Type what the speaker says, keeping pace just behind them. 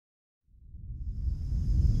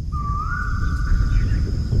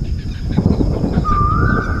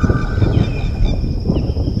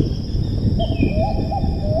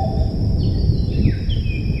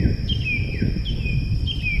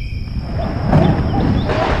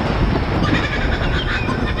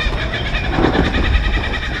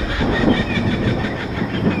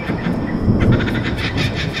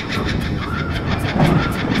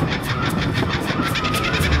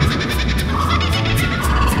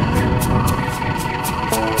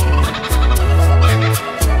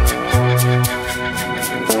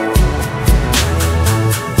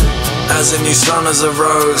a new sun has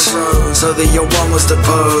arose. So the old one was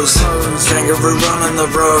deposed. Kangaroo running the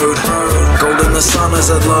road. Gold in the sun as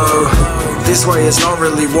it low. This way is not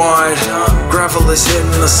really wide. Gravel is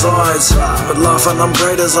hitting the sides. But laughing I'm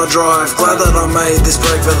great as I drive. Glad that I made this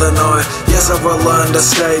break for the night. Yes, I've learned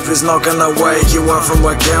escape is not gonna wake you up from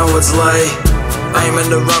where cowards lay.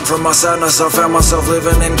 Aiming to run from my sadness, I found myself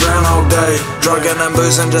living in Groundhog Day. Drugging and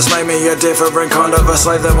boozing just made me a different kind of a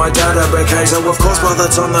slave than my dad had became. So of course by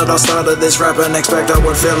the time that I started this rap and expect I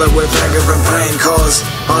would fill it with anger and pain. Cause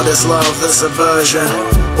I just love the subversion,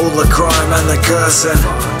 all the crime and the cursing.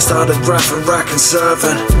 Started graphing, racking,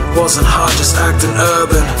 serving. Wasn't hard, just acting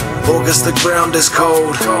urban. August the ground is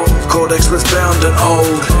cold. Cortex was bound and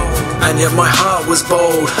old. And yet my heart was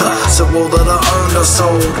bold. So all that I owned I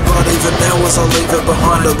sold. But even now as I leave it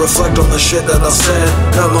behind, I reflect on the shit that I've said.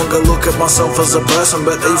 No longer look at myself as a person,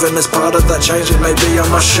 but even as part of that change it may be I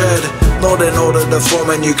must shed. Not in order to form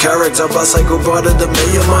a new character, but say goodbye to the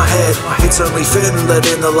me in my head. It's only fitting that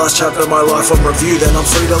in the last chapter of my life I'm reviewed and I'm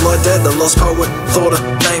free to lie dead. The lost poet thought a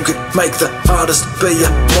name could make the artist be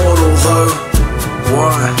immortal though.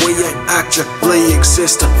 Why? We ain't actually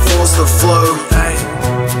exist to force the flow.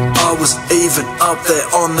 I was even up there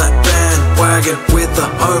on that bandwagon with the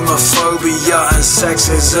homophobia and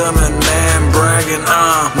sexism and man bragging.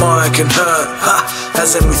 Mine can hurt,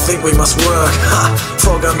 as in we think we must work.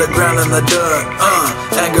 Frog underground in the dirt.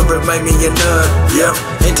 Anger it made me a nerd. Yep,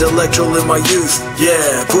 intellectual in my youth.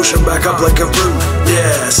 Yeah, pushing back up like a root.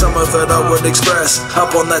 Yeah, some of it I would express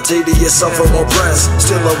up on that tedious sophomore press.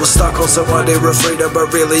 Still I was stuck on some idea of freedom,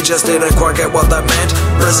 but really just didn't quite get what that meant.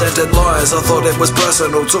 Presented lies, I thought it was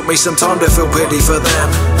personal. Took me some time to feel pity for them.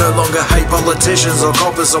 No longer hate politicians or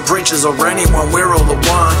coppers or preachers or anyone. We're all the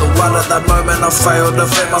one. The one at that moment I failed to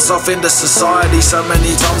fit myself into society. So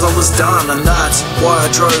many times I was done, and that's why I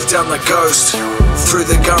drove down the coast. Through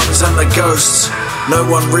the guns and the ghosts. No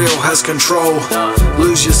one real has control.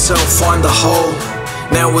 Lose yourself, find the hole.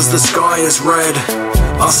 Now as the sky is red,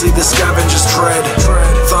 I see the scavengers tread.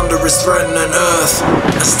 Thunder is threatening earth,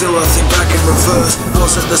 and still I think back in reverse.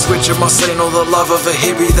 Was it the switch in my scene or the love of a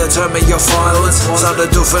hippie that turned me off violence?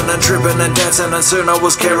 Started doofing and tripping and dancing, and soon I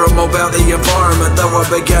was caring more about the environment. Though I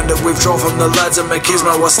began to withdraw from the lads in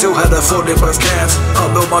machismo, I still had a foot in both camps.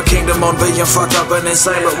 I built my kingdom on being fucked up and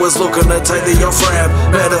insane, but was looking to take the off-ramp.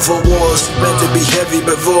 Metaphor wars, meant to be heavy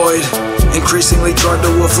but void. Increasingly tried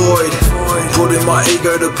to avoid putting my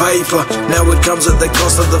ego to paper. Now it comes at the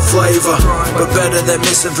cost of the flavor, but better than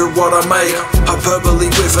missing through what I make. Hyperbole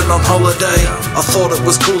whiffing on holiday. I thought it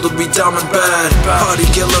was cool to be dumb and bad, party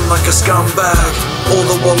killing like a scumbag. All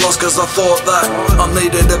the while lost cause I thought that I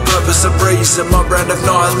needed a purpose and reason. My brand of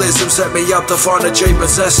nihilism set me up to find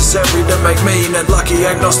achievements necessary to make meaning. Lucky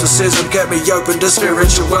agnosticism kept me open to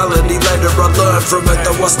spirituality. Later I learned from it,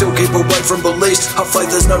 though I still keep away from beliefs. I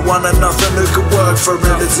faith there's no one and nothing who could work for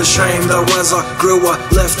it. It's a shame though as I grew I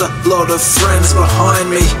left a lot of friends behind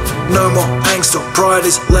me. No more angst or pride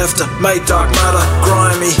is left to make dark matter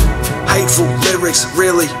grimy. Hateful lyrics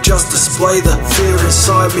really just display the fear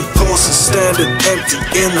inside me. Horses standing empty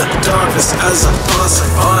in the darkness as I pass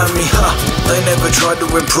it by me. They never tried to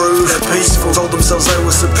improve, they're peaceful. Told themselves they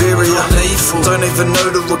were superior, needful. Don't even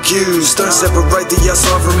know to accuse. Don't separate the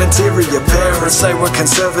outside from interior. Parents, they were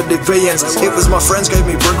conservative beings. It was my friends gave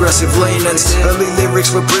me progressive leanings. Early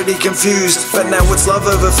lyrics were pretty confused, but now it's love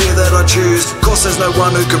over fear that I choose. Course there's no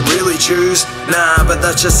one who can really choose. Nah, but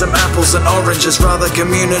that's just some apples and oranges. Rather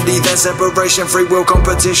community than separation, free will,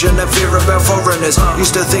 competition, and fear about foreigners.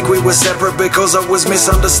 Used to think we were separate because I was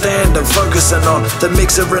misunderstanding, focusing on the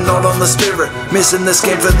mixer and not on the spirit. Missing the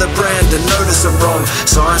skin for the brand and noticing wrong.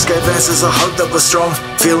 Science gave answers, I hope that was strong.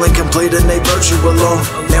 Feeling complete and they brought you along.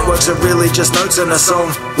 Networks are really just notes in a song.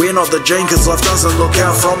 We're not the gene cause life doesn't look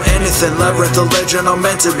out from anything. Labyrinth, the legend I'm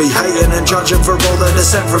meant to be. Hating and judging for all that is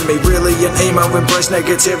sent from me. Really an emo, embrace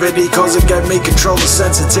negativity cause it gave me control of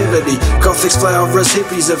sensitivity. Gothics flower as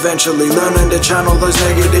hippies eventually, learning to channel those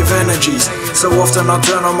negative energies. So often I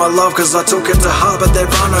turn on my love cause I took it to heart, but there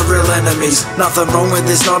are no real enemies. Nothing wrong with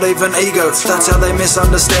this, not even ego. That's how they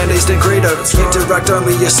misunderstand Eastern credo. Interact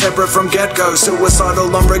only, you're separate from get-go. Suicidal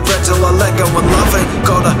on regret till I let go. And love ain't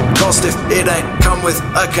got a cost if it ain't come with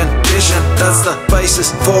a condition. That's the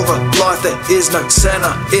basis for a life. There is no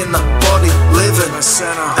center in the body living.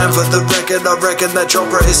 And for the record, I reckon that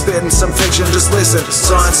Chopra is spitting some fiction. Just listen,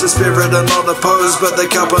 science and spirit are not opposed, but the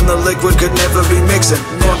cup and the liquid could never be mixing.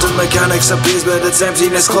 quantum mechanics appears, but it's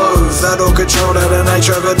emptiness clothed. That all controlled at an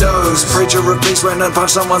H overdose. Preacher of peace went and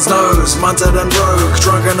punched someone's nose. Munted and broke,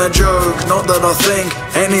 drunk in a joke. Not that I think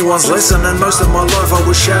anyone's listening. Most of my life I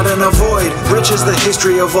was shouting a void. Rich is the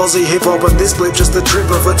history of Aussie hip-hop, and this blip just the trip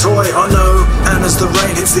of a toy. I know, and as the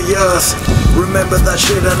rain hits the earth, remember that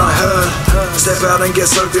shit and I heard. Step out and get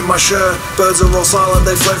soaked in my shirt. Birds are all silent,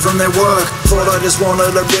 they fled from their work. Thought I just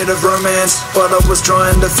wanted a bit of romance, but I was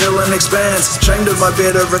trying to fill an expanse. Shamed of my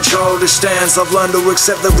bitter and childish stance. I've learned to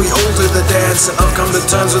accept that we all do the dance, and I've come to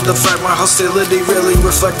terms with the fact my hostility really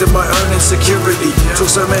reflected my own insecurity.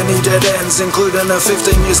 Took so many dead ends, including a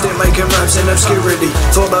 15-year stint making raps in obscurity.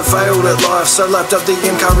 Thought I failed at life, so lapped up the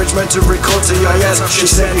encouragement to record TIS. She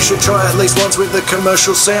said you should try at least once with the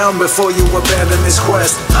commercial sound before you abandon this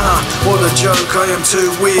quest. What a joke, I am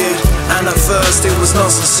too weird. And at first it was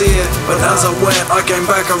not sincere, but as I went I came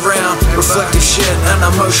back around. Reflective shit and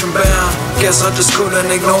emotion bound. Guess I just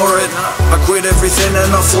couldn't ignore it. I quit everything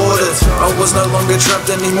and I floored it. I was no longer trapped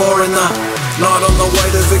anymore in the night on the way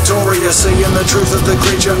to Victoria. Seeing the truth of the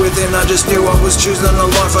creature within, I just knew I was choosing a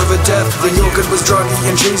life over death. The orchid was druggy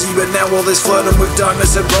and cheesy, but now all this flirting with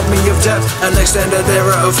darkness had robbed me of depth. An extended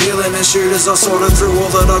era of healing ensued as I sorted through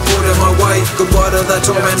all that I put in my way. Goodbye to that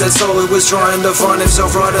tormented soul who was trying to find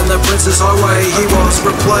himself right in the Prince's Highway. He was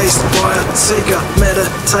replaced by a seeker,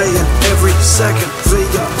 meditating every second.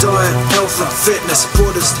 Vegan diet, health and fitness,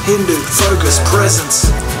 Buddhist, Hindu, focus,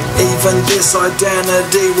 presence. Even this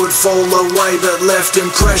identity would fall away, but left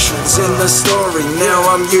impressions in the story. Now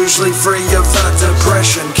I'm usually free of that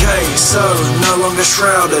depression. So no longer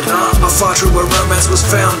shrouded. I fought through where romance was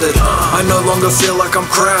founded. I no longer feel like I'm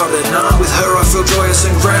crowded. With her I feel joyous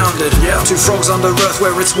and grounded. Two frogs under earth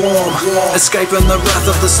where it's warm, escaping the wrath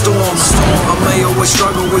of the storm. I may always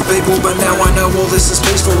struggle with people, but now I know all this is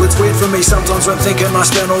peaceful. It's weird for me sometimes when thinking I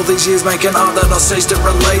spent all these years making art that I ceased to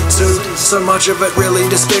relate to. So much of it really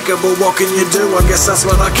despicable. What can you do? I guess that's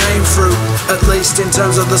what I came through. At least in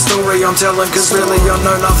terms of the story I'm telling, cause really I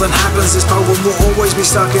know nothing happens. This poem will always be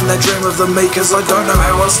stuck in that dream of the me, cause I don't know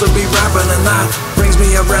how else to be rapping. And that brings me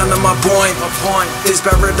around to my point. This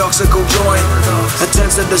paradoxical joint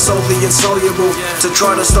attempts to dissolve the insoluble, to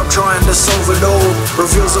try to stop trying to solve it all.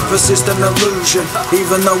 Reveals a persistent illusion,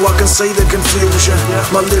 even though I can see the confusion.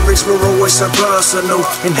 My lyrics were always so personal,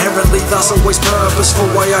 inherently thus always purposeful.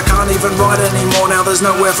 Way I can't even write anymore. Now there's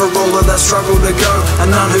nowhere for all of that struggle to go, and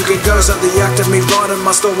none who could go. So the act of me writing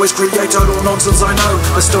must always create total nonsense. I know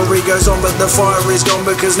the story goes on, but the fire is gone,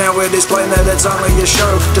 because now it is plain that it's only a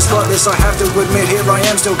show. Despite this I have to admit, here I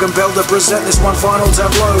am still compelled to present this one final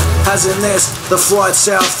tableau. As in this, the flight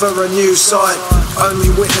south for a new sight, only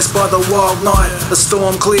witnessed by the wild night. The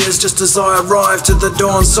storm clears just as I arrive to the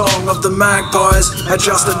dawn song of the magpies.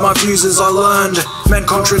 Adjusted my views as I learned, meant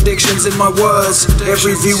contradictions in my words.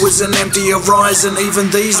 Every view was an empty horizon. Even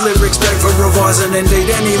these lyrics beg for revising.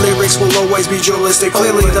 Indeed, any lyrics will always be dualistic.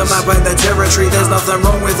 Clearly the map ain't the territory, there's nothing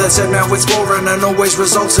wrong with it. Said now it's boring and always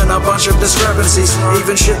results in a bunch of discrepancies.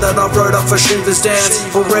 Even shit that I wrote up for Shiva's dance.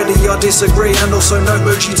 Already I disagree, and also no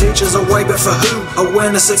Moochie teachers away, but for who?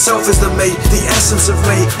 Awareness itself is the me, the essence of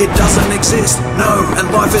me. It doesn't exist, no,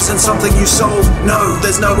 and life isn't something you solve, no.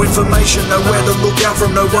 There's no information, nowhere to look out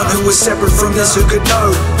from, no one who is separate from this who could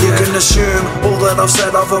know. You can assume all that I've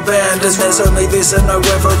said I've abandoned. There's only this and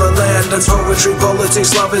nowhere for a land. And poetry,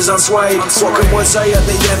 politics, love is unswayed. What can one say at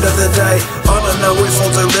the end of the day? I don't know if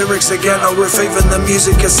I'll do lyrics again, or if even the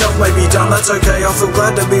music itself may be done. That's okay, I feel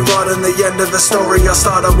glad to be writing the end of the story I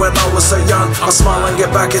started when I was so young. I smile and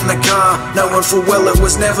get back in the car, knowing full well it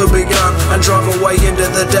was never begun, and drive away into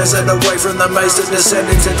the desert, away from the maze,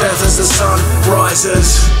 descending to death as the sun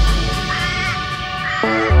rises.